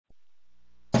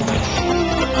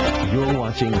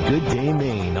watching Good Day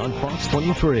Maine on Fox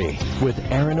 23 with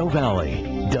Aaron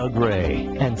O'Valley, Doug Ray,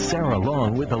 and Sarah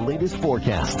Long with the latest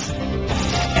forecasts.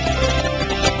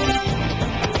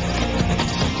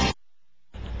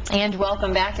 And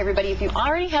welcome back, everybody. If you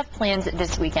already have plans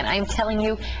this weekend, I'm telling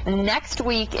you, next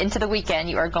week into the weekend,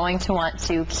 you are going to want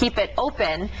to keep it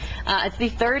open. It's the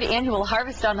 3rd annual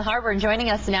Harvest on the Harbor, and joining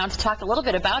us now to talk a little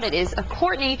bit about it is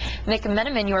Courtney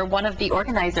McMennamin. You are one of the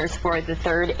organizers for the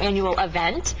 3rd annual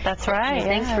event. That's right.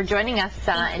 Thanks for joining us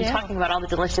and talking about all the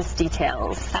delicious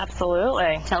details.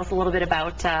 Absolutely. Tell us a little bit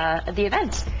about the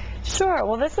event. Sure.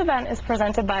 Well, this event is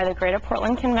presented by the Greater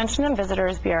Portland Convention and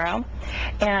Visitors Bureau,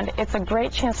 and it's a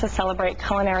great chance to celebrate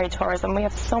culinary tourism. We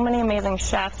have so many amazing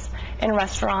chefs in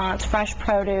restaurants, fresh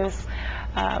produce,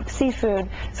 seafood,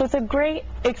 so it's a great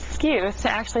excuse to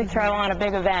actually throw on a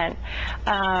big event.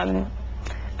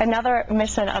 Another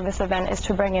mission of this event is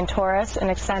to bring in tourists and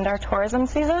extend our tourism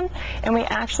season, and we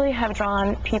actually have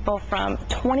drawn people from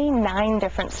 29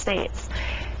 different states.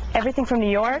 Everything from New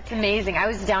York. Amazing. I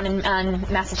was down in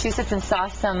Massachusetts and saw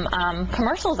some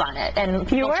commercials on it, and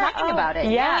people talking about it.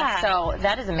 Yeah. So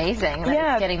that is amazing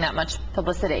that it's getting that much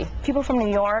publicity. People from New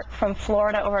York, from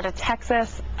Florida over to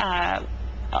Texas,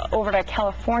 over to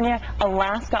California,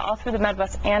 Alaska, all through the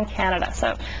Midwest and Canada.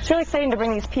 So it's really exciting to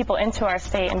bring these people into our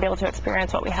state and be able to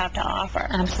experience what we have to offer.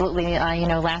 Absolutely. You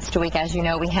know, last week, as you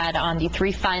know, we had on the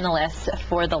 3 finalists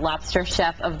for the Lobster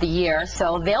Chef of the Year.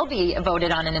 So they'll be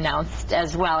voted on and announced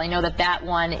as well. I know that that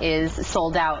one is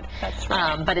sold out. That's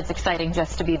right. But it's exciting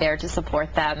just to be there to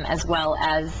support them, as well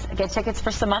as get tickets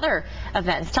for some other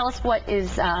events. Tell us what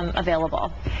is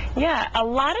available. Yeah, a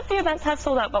lot of the events have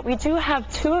sold out, but we do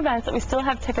have 2 events that we still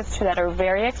have tickets to that are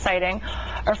very exciting.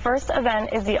 Our first event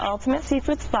is the Ultimate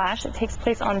Seafood Splash. It takes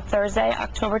place on Thursday,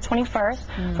 October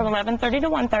 21st from 11:30 to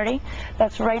 1:30.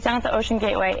 That's right down at the Ocean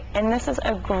Gateway, and this is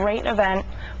a great event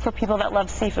for people that love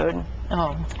seafood.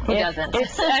 Oh, who doesn't?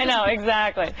 I know,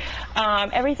 exactly.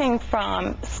 Everything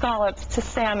from scallops to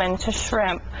salmon to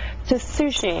shrimp to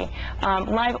sushi.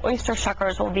 Live oyster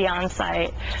shuckers will be on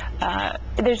site.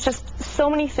 There's just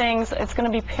so many things. It's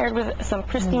going to be paired with some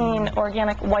pristine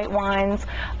organic white wines.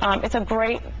 It's a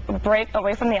great break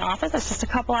away from the office. It's just a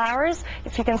couple hours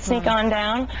if you can sneak on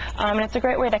down. And it's a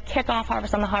great way to kick off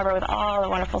Harvest on the Harbor with all the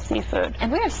wonderful seafood.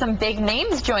 And we have some big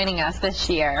names joining us this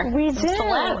year. We some do.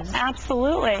 Celebs.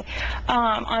 Absolutely.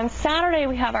 On Saturday,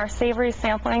 we have our savory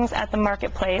samplings at the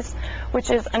Marketplace,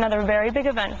 which is another very big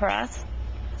event for us.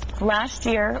 Last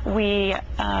year,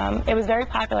 it was very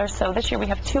popular, so this year we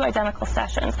have 2 identical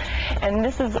sessions. And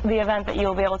this is the event that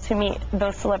you'll be able to meet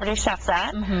those celebrity chefs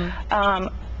at.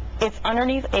 It's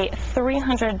underneath a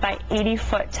 300 by 80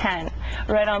 foot tent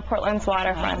right on Portland's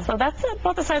waterfront. Wow. So that's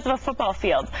about the size of a football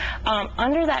field.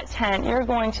 Under that tent, you're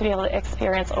going to be able to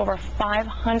experience over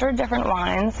 500 different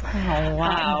wines,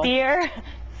 beer,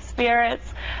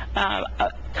 spirits,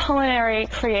 culinary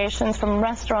creations from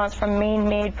restaurants, from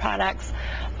Maine-made products.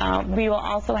 We will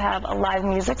also have a live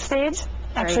music stage,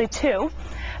 actually 2.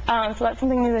 So that's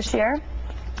something new this year.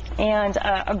 And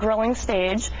a grilling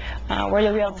stage where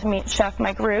you'll be able to meet Chef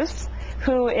Mike Roos,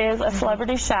 who is a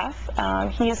celebrity chef.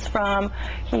 He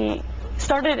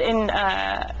started in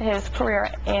his career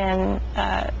in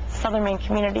Southern Maine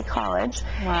Community College.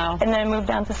 Wow. And then moved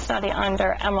down to study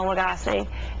under Emma Lagasse.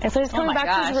 And so he's coming back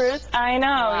to his roots. I know,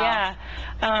 yeah.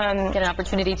 Get an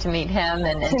opportunity to meet him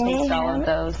and taste all of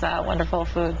those wonderful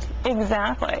foods.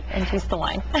 Exactly. And taste the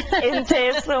wine. And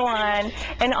taste the wine.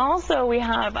 And also we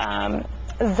have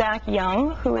Zach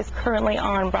Young, who is currently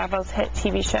on Bravo's hit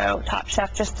TV show Top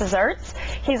Chef Just Desserts.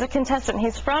 He's a contestant.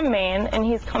 He's from Maine, and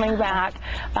he's coming back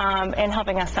and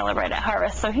helping us celebrate at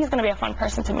Harvest. So he's going to be a fun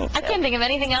person to meet, too. I can't think of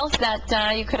anything else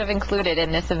that you could have included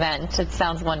in this event. It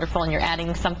sounds wonderful, and you're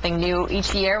adding something new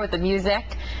each year with the music,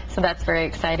 so that's very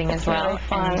exciting as well. Really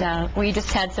fun. And we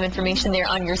just had some information there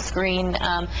on your screen.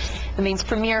 The Maine's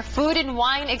premier food and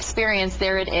wine experience,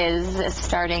 there it is,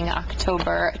 starting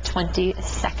October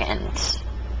 22nd.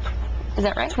 Is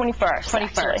that right? 21st.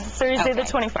 21st. Thursday the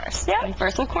 21st. Yeah.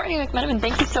 21st. Well, Courtney McMennamin,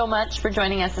 thank you so much for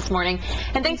joining us this morning.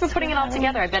 And thanks for putting it all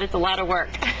together. I bet it's a lot of work.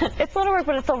 It's a lot of work,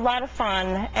 but it's a lot of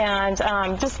fun. And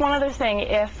just one other thing,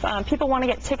 if people want to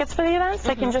get tickets for the events,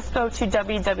 they can just go to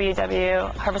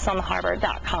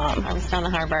www.harvestontheharbor.com. Harvest on the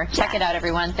Harbor. Check it out,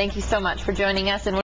 everyone. Thank you so much for joining us. And